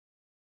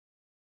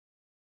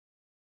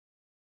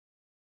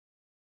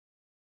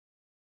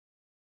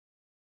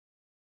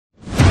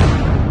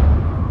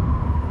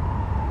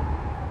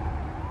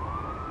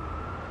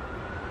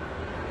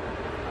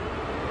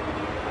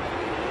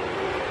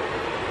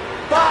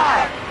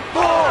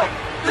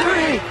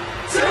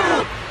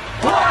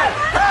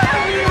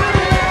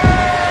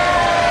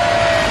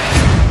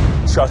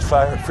Shots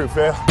fired at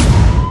Fruitvale.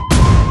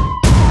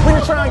 When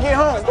you trying to get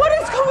home? What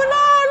is going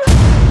on?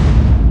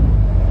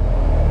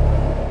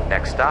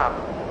 Next stop,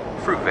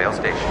 Fruitvale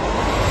Station.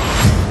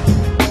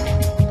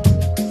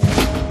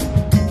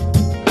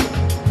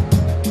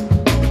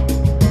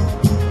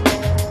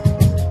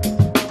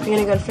 You're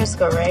gonna go to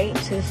Frisco, right?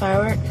 See the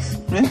fireworks?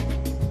 Yeah.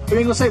 You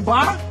ain't gonna say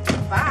bye?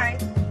 Bye.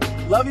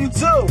 Love you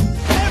too.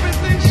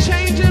 Everything's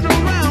changing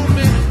around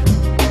me,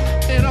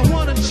 and I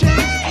wanna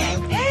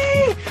change.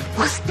 Hey,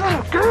 what's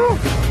up, girl?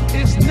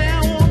 It's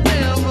now or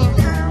never.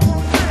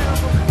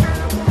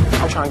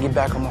 I'm trying to get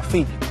back on my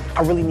feet.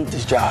 I really need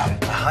this job.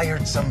 I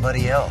hired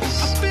somebody else.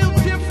 I feel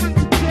different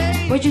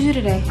today. What'd you do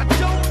today? I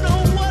don't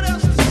know what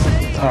else to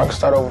say. I can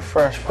start over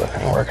fresh, but it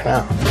ain't working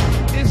out.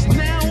 It's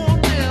now or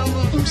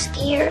never. I'm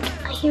scared.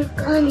 I hear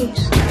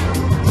guns.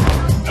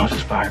 Those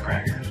just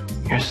firecrackers.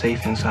 You're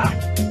safe inside.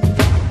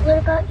 What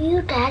about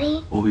you,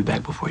 Daddy? We'll be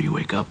back before you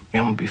wake up.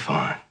 I'm gonna be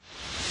fine.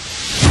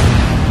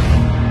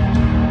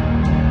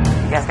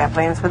 You guys got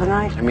plans for the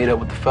night? I meet up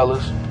with the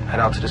fellas, head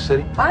out to the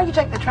city. Why don't you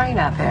take the train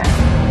out there?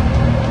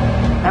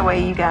 That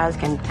way you guys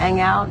can hang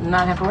out and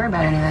not have to worry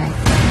about anything.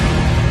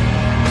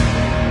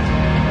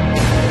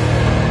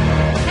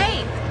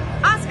 Hey,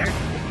 Oscar.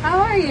 How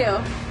are you?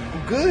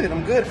 I'm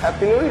good.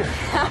 Happy New Year.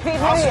 Happy New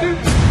Oscar? Year.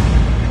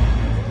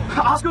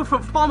 Oscar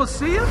from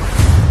Pharmacia?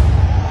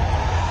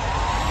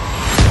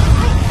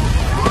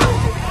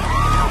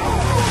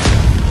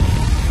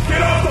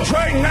 Get off the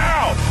train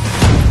now!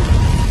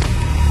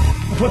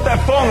 Put that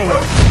phone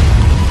away.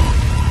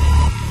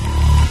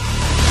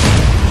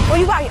 What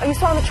do you got? Are you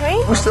still on the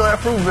train? We still at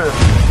Fruitvale.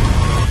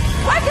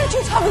 Why can't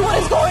you tell me what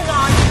is going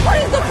on? What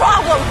is the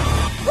problem?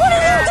 What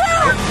did you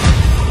do?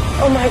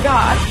 Oh my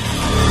God.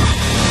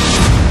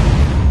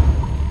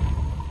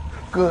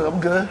 Good, I'm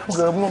good.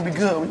 We're gonna be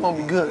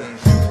good.